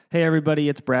Hey everybody,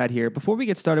 it's Brad here. Before we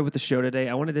get started with the show today,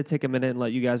 I wanted to take a minute and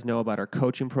let you guys know about our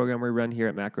coaching program we run here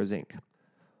at Macros Inc.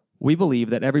 We believe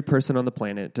that every person on the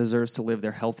planet deserves to live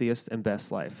their healthiest and best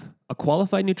life. A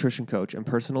qualified nutrition coach and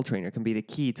personal trainer can be the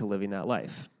key to living that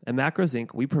life. At Macros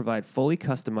Inc., we provide fully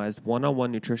customized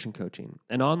one-on-one nutrition coaching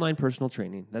and online personal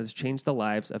training that has changed the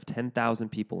lives of 10,000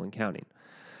 people and counting.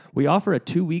 We offer a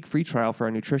 2-week free trial for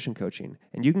our nutrition coaching,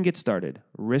 and you can get started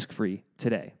risk-free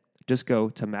today. Just go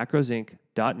to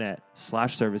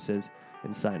macrosinc.net/services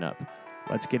and sign up.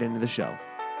 Let's get into the show.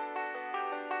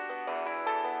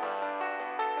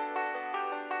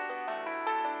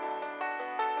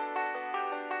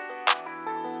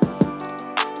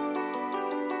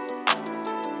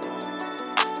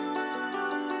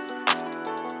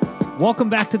 Welcome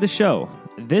back to the show.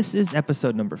 This is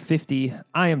episode number 50.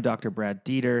 I am Dr. Brad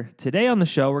Dieter. Today on the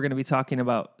show, we're going to be talking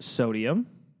about sodium.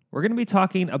 We're going to be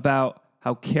talking about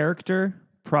how character,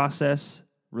 process,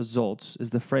 results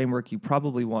is the framework you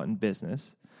probably want in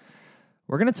business.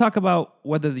 We're going to talk about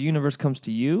whether the universe comes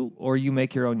to you or you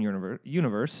make your own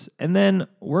universe. And then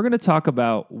we're going to talk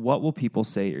about what will people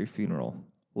say at your funeral.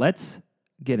 Let's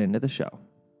get into the show.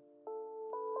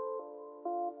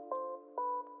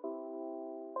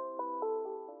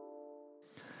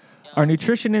 Our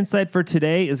nutrition insight for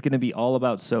today is going to be all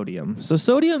about sodium. So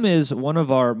sodium is one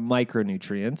of our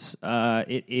micronutrients.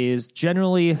 It is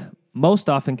generally most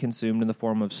often consumed in the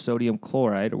form of sodium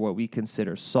chloride, or what we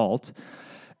consider salt.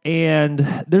 And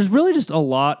there's really just a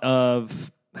lot of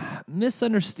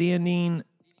misunderstanding,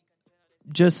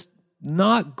 just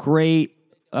not great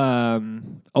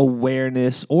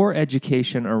awareness or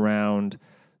education around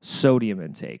sodium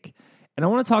intake. And I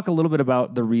want to talk a little bit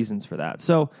about the reasons for that.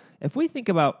 So if we think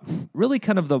about really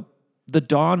kind of the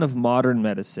dawn of modern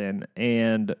medicine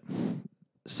and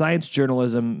science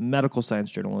journalism, medical science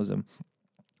journalism,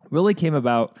 really came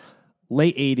about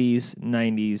late 80s,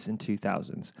 90s, and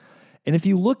 2000s. And if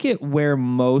you look at where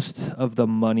most of the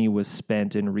money was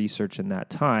spent in research in that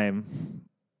time,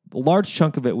 a large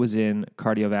chunk of it was in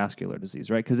cardiovascular disease,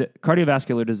 right? Because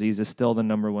cardiovascular disease is still the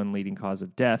number one leading cause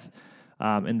of death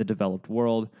in the developed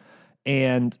world.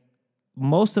 And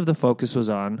most of the focus was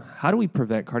on how do we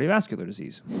prevent cardiovascular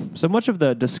disease? So much of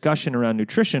the discussion around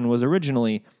nutrition was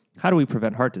originally how do we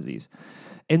prevent heart disease?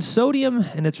 And sodium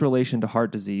and its relation to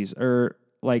heart disease are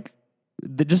like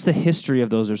just the history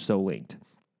of those are so linked.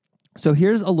 So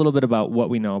here's a little bit about what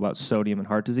we know about sodium and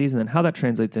heart disease and then how that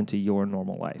translates into your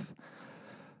normal life.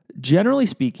 Generally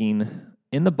speaking,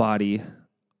 in the body,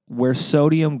 where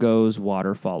sodium goes,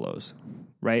 water follows,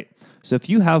 right? So if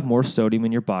you have more sodium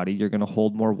in your body, you're going to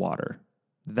hold more water.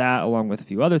 That, along with a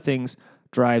few other things,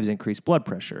 drives increased blood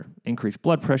pressure. Increased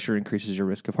blood pressure increases your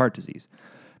risk of heart disease.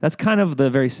 That's kind of the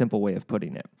very simple way of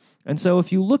putting it. And so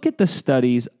if you look at the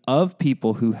studies of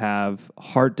people who have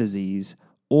heart disease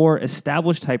or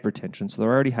established hypertension, so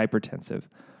they're already hypertensive,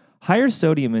 higher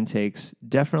sodium intakes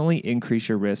definitely increase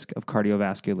your risk of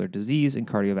cardiovascular disease and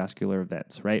cardiovascular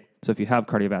events, right? So if you have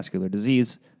cardiovascular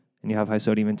disease and you have high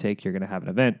sodium intake, you're going to have an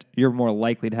event. You're more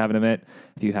likely to have an event.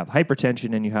 If you have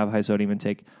hypertension and you have high sodium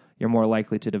intake, you're more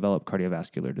likely to develop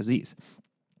cardiovascular disease.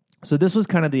 So this was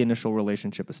kind of the initial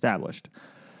relationship established.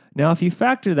 Now, if you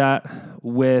factor that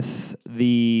with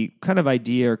the kind of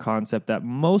idea or concept that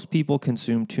most people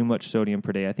consume too much sodium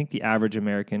per day, I think the average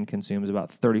American consumes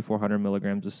about 3,400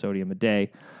 milligrams of sodium a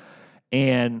day,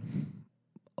 and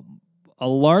a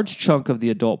large chunk of the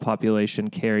adult population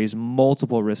carries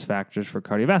multiple risk factors for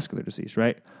cardiovascular disease,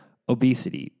 right?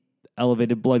 Obesity,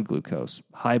 elevated blood glucose,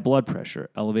 high blood pressure,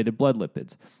 elevated blood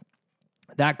lipids.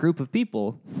 That group of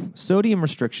people, sodium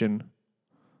restriction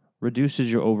reduces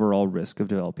your overall risk of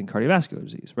developing cardiovascular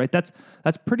disease, right? That's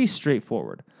pretty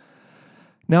straightforward.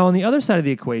 Now, on the other side of the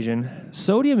equation,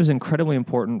 sodium is incredibly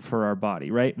important for our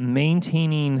body, right?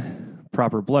 Maintaining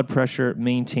proper blood pressure,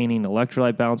 maintaining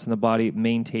electrolyte balance in the body,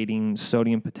 maintaining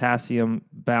sodium-potassium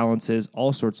balances,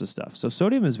 all sorts of stuff. So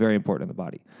sodium is very important in the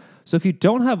body. So if you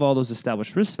don't have all those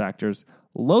established risk factors,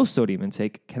 low sodium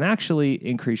intake can actually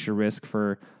increase your risk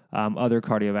for other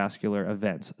cardiovascular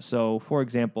events. So, for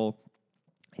example,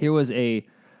 here was a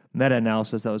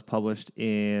meta-analysis that was published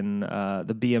in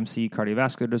the BMC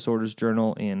Cardiovascular Disorders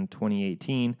Journal in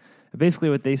 2018. And basically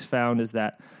what they found is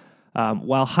that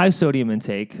while high sodium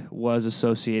intake was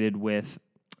associated with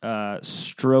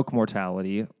stroke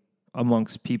mortality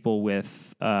amongst people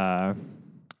with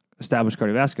established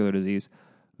cardiovascular disease,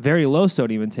 very low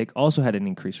sodium intake also had an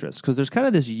increased risk because there's kind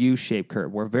of this U-shaped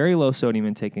curve where very low sodium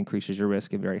intake increases your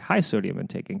risk and very high sodium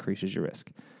intake increases your risk.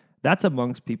 That's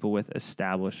amongst people with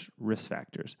established risk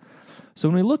factors. So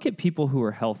when we look at people who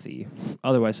are healthy,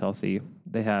 otherwise healthy,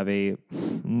 they have a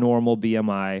normal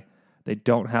BMI, They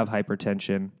don't have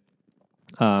hypertension.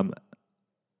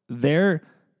 Their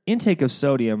intake of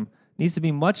sodium needs to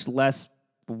be much less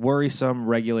worrisome,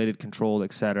 regulated, controlled,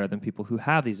 et cetera, than people who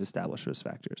have these established risk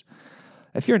factors.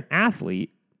 If you're an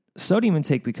athlete, sodium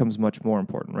intake becomes much more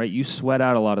important, right? You sweat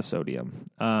out a lot of sodium.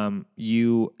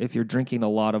 If you're drinking a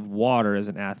lot of water as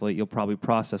an athlete, you'll probably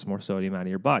process more sodium out of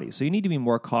your body. So you need to be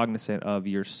more cognizant of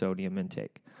your sodium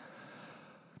intake.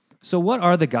 So what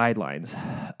are the guidelines?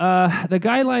 The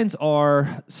guidelines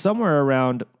are somewhere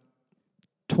around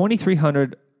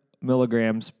 2,300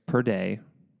 milligrams per day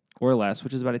or less,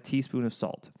 which is about a teaspoon of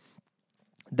salt.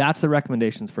 That's the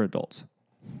recommendations for adults.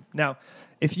 Now,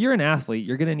 if you're an athlete,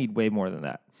 you're going to need way more than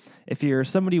that. If you're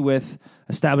somebody with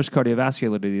established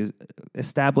cardiovascular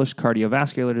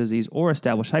disease or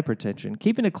established hypertension,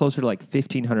 keeping it closer to like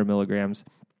 1,500 milligrams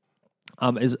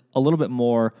is a little bit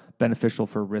more beneficial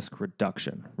for risk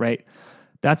reduction, right?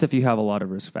 That's if you have a lot of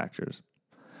risk factors.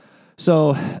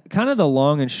 So kind of the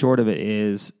long and short of it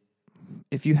is,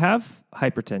 if you have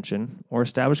hypertension or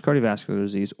established cardiovascular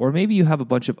disease, or maybe you have a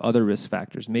bunch of other risk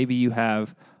factors, maybe you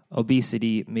have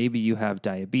obesity, maybe you have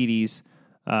diabetes,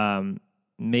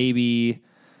 maybe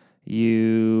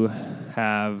you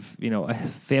have, a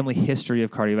family history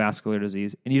of cardiovascular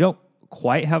disease, and you don't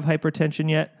quite have hypertension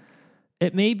yet,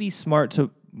 it may be smart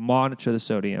to monitor the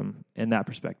sodium in that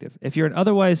perspective. If you're an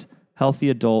otherwise healthy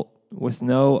adult with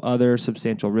no other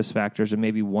substantial risk factors, and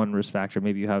maybe one risk factor,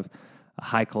 maybe you have a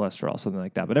high cholesterol, something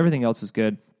like that, but everything else is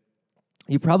good,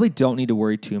 you probably don't need to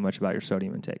worry too much about your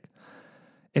sodium intake.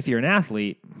 If you're an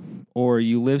athlete, or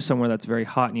you live somewhere that's very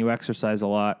hot and you exercise a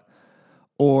lot,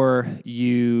 or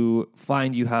you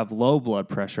find you have low blood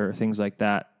pressure, things like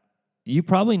that, you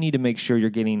probably need to make sure you're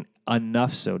getting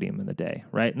enough sodium in the day,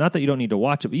 right? Not that you don't need to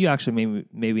watch it, but you actually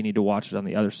maybe need to watch it on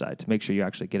the other side to make sure you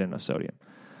actually get enough sodium.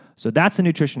 So that's the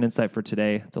nutrition insight for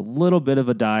today. It's a little bit of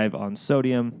a dive on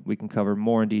sodium. We can cover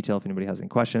more in detail if anybody has any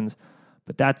questions,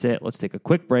 but that's it. Let's take a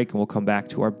quick break and we'll come back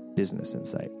to our business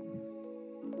insight.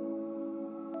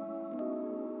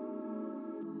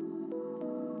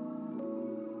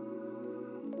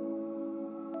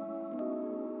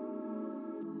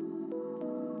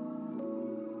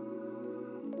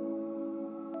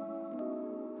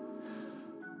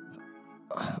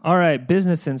 All right,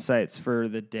 business insights for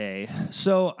the day.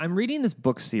 So I'm reading this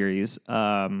book series.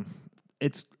 The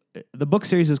book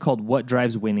series is called What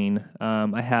Drives Winning.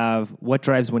 I have What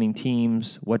Drives Winning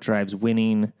Teams, What Drives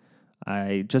Winning.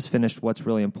 I just finished What's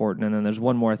Really Important, and then there's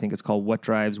one more I think it's called What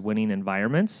Drives Winning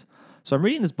Environments. So I'm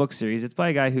reading this book series. It's by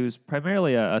a guy who's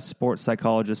primarily a sports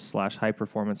psychologist /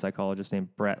 high-performance psychologist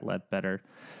named Brett Ledbetter.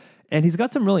 And he's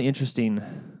got some really interesting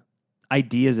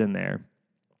ideas in there.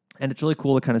 And it's really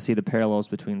cool to kind of see the parallels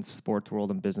between sports world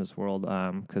and business world,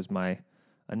 because my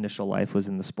initial life was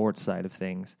in the sports side of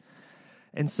things.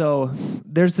 And so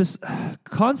there's this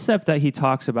concept that he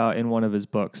talks about in one of his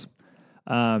books.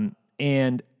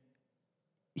 And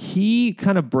he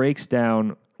kind of breaks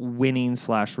down winning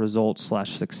 / results /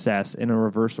 success in a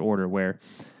reverse order, where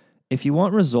if you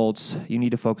want results, you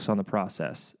need to focus on the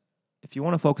process. If you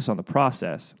want to focus on the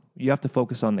process, you have to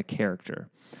focus on the character.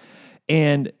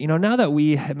 And, now that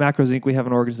we at Macros Inc., we have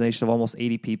an organization of almost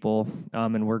 80 people,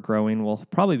 and we're growing, we'll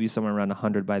probably be somewhere around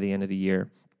 100 by the end of the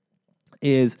year,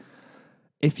 is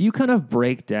if you kind of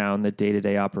break down the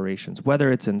day-to-day operations, whether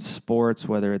it's in sports,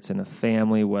 whether it's in a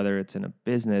family, whether it's in a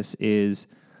business, is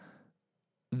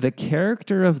the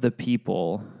character of the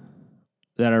people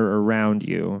that are around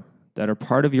you, that are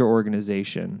part of your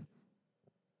organization,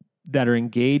 that are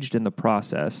engaged in the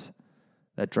process,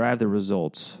 that drive the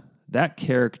results, that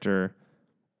character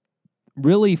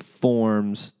really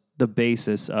forms the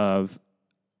basis of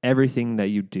everything that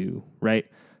you do, right?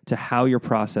 To how your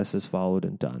process is followed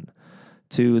and done,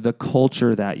 to the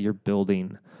culture that you're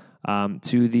building,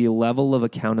 to the level of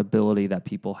accountability that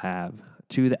people have,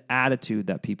 to the attitude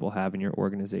that people have in your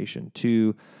organization,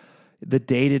 to the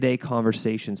day-to-day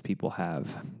conversations people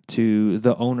have, to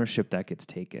the ownership that gets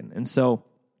taken. And so,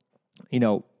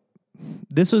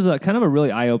 this was a kind of a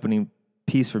really eye-opening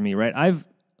piece for me, right?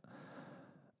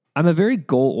 I'm a very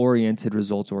goal-oriented,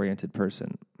 results-oriented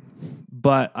person,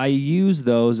 but I use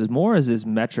those as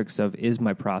metrics of, is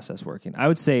my process working? I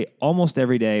would say almost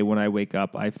every day when I wake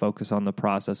up, I focus on the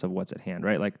process of what's at hand,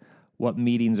 right? Like, what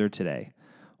meetings are today?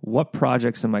 What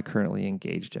projects am I currently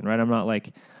engaged in, right? I'm not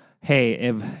like, hey,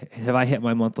 have I hit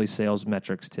my monthly sales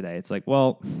metrics today? It's like,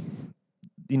 well,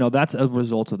 that's a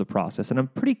result of the process, and I'm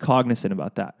pretty cognizant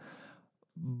about that.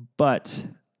 But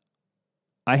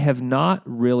I have not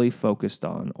really focused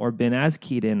on or been as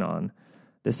keyed in on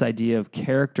this idea of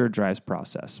character drives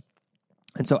process.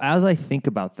 And so as I think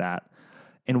about that,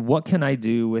 And what can I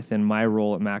do within my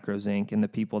role at Macros Inc. and the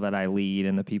people that I lead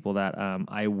and the people that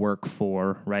I work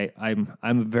for, right?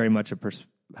 I'm very much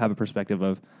have a perspective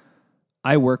of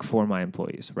I work for my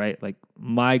employees, right? Like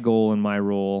my goal and my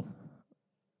role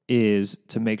is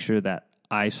to make sure that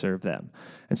I serve them.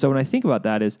 And so when I think about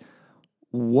that is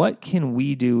what can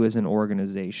we do as an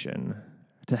organization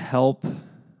to help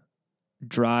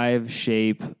drive,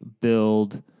 shape,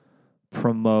 build,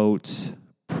 promote,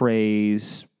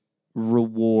 praise,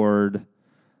 reward,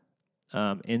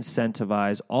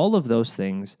 incentivize, all of those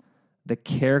things, the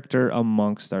character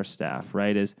amongst our staff,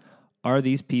 right? Are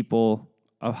these people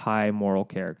of high moral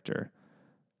character?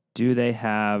 Do they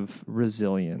have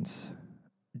resilience?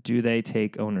 Do they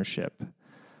take ownership?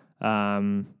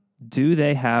 Do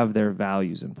they have their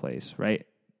values in place, right?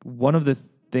 One of the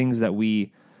things that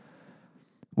we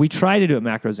try to do at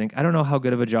Macros Inc., I don't know how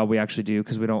good of a job we actually do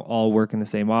because we don't all work in the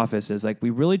same office, is like we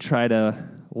really try to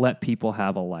let people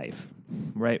have a life,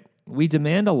 right? We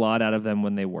demand a lot out of them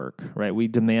when they work, right? We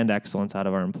demand excellence out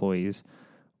of our employees.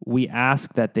 We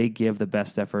ask that they give the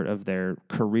best effort of their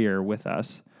career with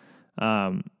us.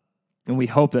 And we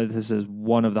hope that this is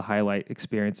one of the highlight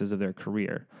experiences of their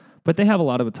career. But they have a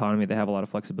lot of autonomy, they have a lot of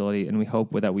flexibility, and we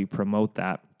hope that we promote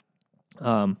that.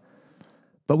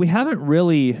 But we haven't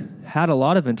really had a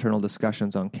lot of internal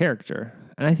discussions on character.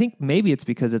 And I think maybe it's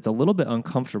because it's a little bit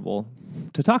uncomfortable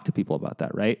to talk to people about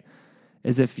that, right?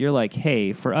 As if you're like,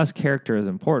 hey, for us, character is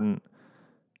important.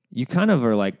 You kind of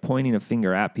are like pointing a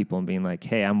finger at people and being like,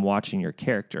 hey, I'm watching your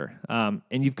character. And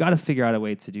you've got to figure out a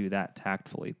way to do that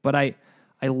tactfully. But I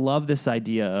love this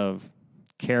idea of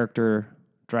character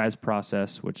drives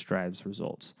process, which drives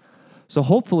results. So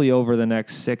hopefully over the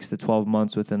next 6 to 12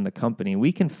 months within the company,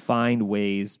 we can find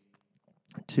ways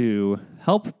to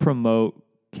help promote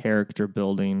character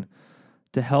building,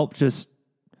 to help just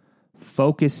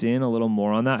focus in a little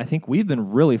more on that. I think we've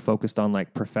been really focused on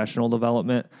like professional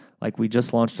development. Like we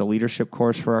just launched a leadership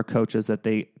course for our coaches that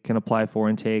they can apply for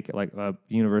and take, like a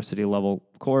university level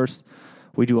course.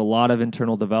 We do a lot of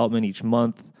internal development each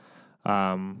month.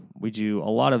 We do a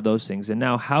lot of those things. And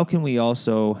now how can we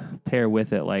also pair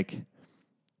with it? Like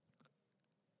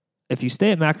if you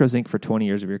stay at Macros Inc. for 20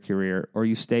 years of your career, or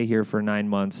you stay here for 9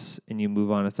 months and you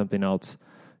move on to something else,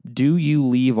 do you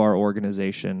leave our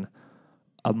organization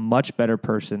a much better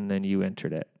person than you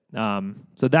entered it?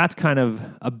 So that's kind of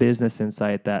a business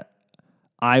insight that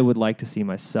I would like to see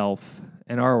myself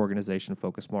and our organization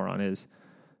focus more on is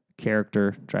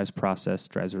character drives process,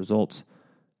 drives results.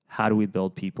 How do we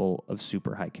build people of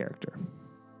super high character?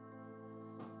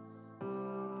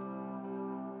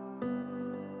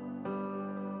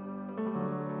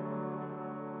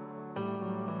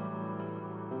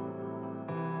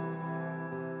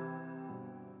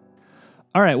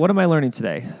 All right, what am I learning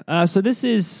today? So this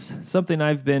is something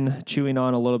I've been chewing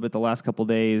on a little bit the last couple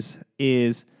days,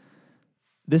 is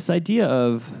this idea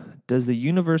of, does the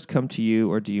universe come to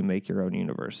you or do you make your own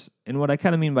universe? And what I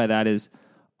kind of mean by that is,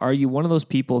 are you one of those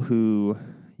people who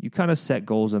you kind of set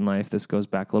goals in life? This goes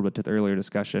back a little bit to the earlier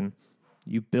discussion.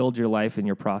 You build your life and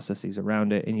your processes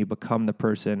around it, and you become the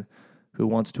person who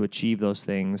wants to achieve those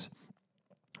things.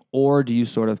 Or do you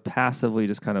sort of passively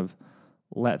just kind of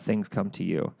let things come to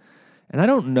you? And I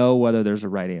don't know whether there's a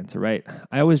right answer, right?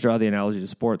 I always draw the analogy to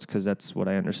sports because that's what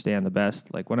I understand the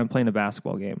best. Like when I'm playing a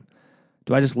basketball game,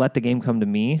 do I just let the game come to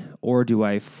me, or do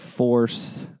I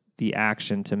force the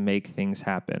action to make things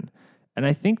happen? And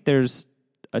I think there's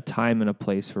a time and a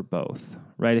place for both,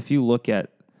 right? If you look at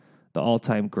the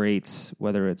all-time greats,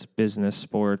 whether it's business,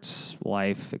 sports,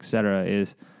 life, etc.,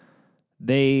 is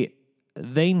they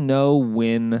know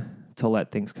when to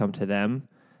let things come to them.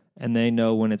 And they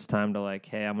know when it's time to like,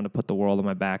 hey, I'm going to put the world on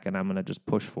my back and I'm going to just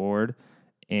push forward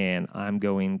and I'm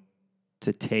going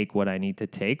to take what I need to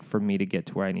take for me to get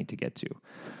to where I need to get to.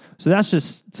 So that's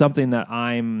just something that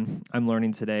I'm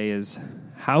learning today is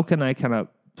how can I kind of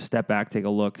step back, take a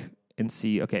look and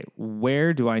see, okay,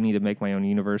 where do I need to make my own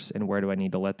universe and where do I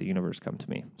need to let the universe come to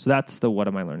me? So that's the what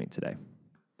am I learning today.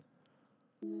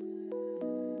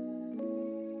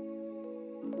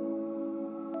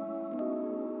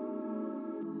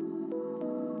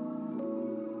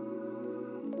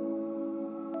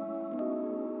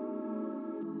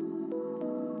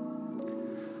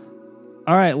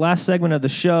 All right, last segment of the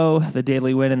show, the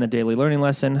daily win and the daily learning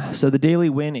lesson. So the daily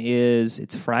win is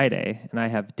it's Friday, and I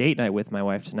have date night with my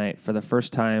wife tonight for the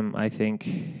first time, I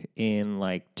think, in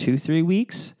like 2-3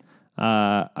 weeks.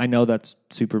 I know that's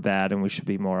super bad, and we should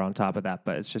be more on top of that,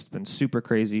 but it's just been super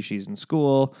crazy. She's in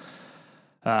school.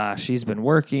 She's been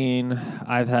working.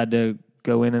 I've had to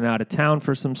go in and out of town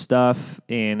for some stuff,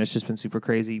 and it's just been super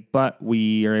crazy. But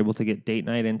we are able to get date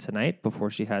night in tonight before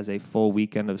she has a full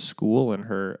weekend of school and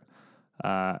her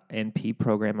NP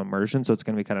program immersion. So it's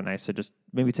going to be kind of nice to just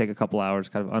maybe take a couple hours,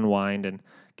 kind of unwind and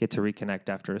get to reconnect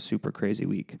after a super crazy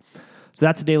week. So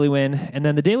that's a daily win. And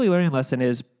then the daily learning lesson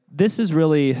is, this is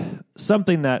really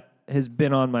something that has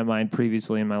been on my mind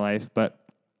previously in my life, but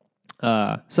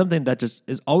something that just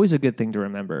is always a good thing to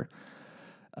remember.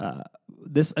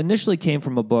 This initially came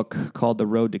from a book called The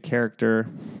Road to Character,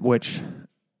 which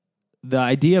the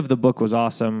idea of the book was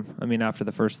awesome. I mean, after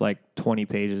the first 20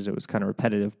 pages, it was kind of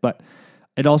repetitive, but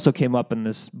it also came up in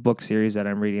this book series that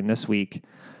I'm reading this week,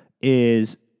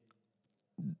 is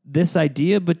this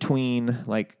idea between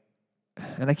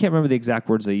and I can't remember the exact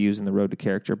words they use in The Road to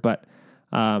Character, but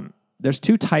there's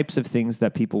two types of things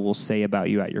that people will say about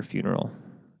you at your funeral.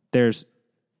 There's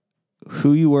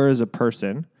who you were as a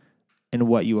person and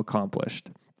what you accomplished.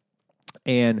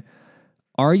 And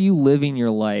are you living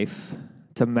your life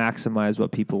to maximize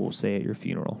what people will say at your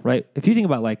funeral, right? If you think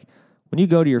about when you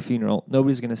go to your funeral,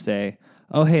 nobody's going to say,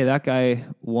 oh, hey, that guy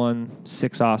won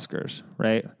 6 Oscars,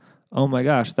 right? Oh my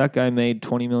gosh, that guy made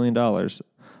 $20 million.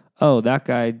 Oh, that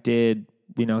guy did,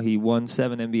 he won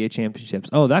 7 NBA championships.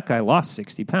 Oh, that guy lost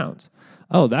 60 pounds.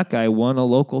 Oh, that guy won a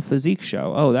local physique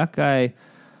show. Oh, that guy,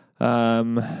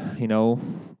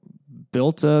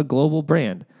 built a global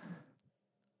brand.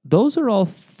 Those are all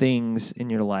things in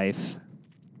your life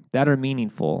that are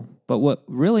meaningful, but what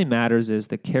really matters is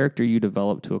the character you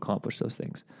develop to accomplish those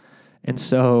things. And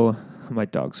so, my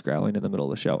dog's growling in the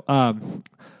middle of the show.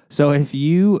 So if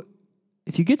you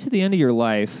get to the end of your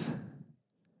life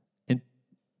and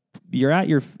you're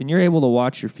able to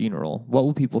watch your funeral, what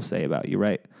will people say about you,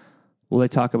 right? Will they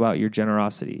talk about your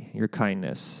generosity, your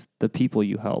kindness, the people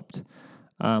you helped,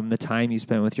 the time you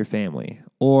spent with your family?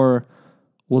 Or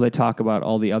will they talk about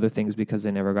all the other things because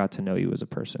they never got to know you as a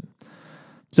person?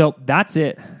 So that's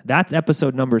it. That's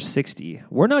episode number 60.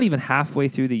 We're not even halfway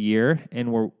through the year,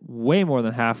 and we're way more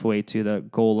than halfway to the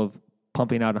goal of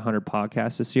pumping out 100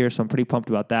 podcasts this year, so I'm pretty pumped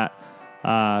about that.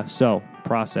 So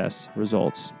process,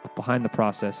 results. Behind the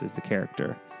process is the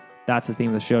character. That's the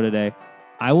theme of the show today.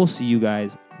 I will see you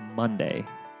guys Monday.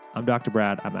 I'm Dr.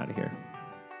 Brad. I'm out of here.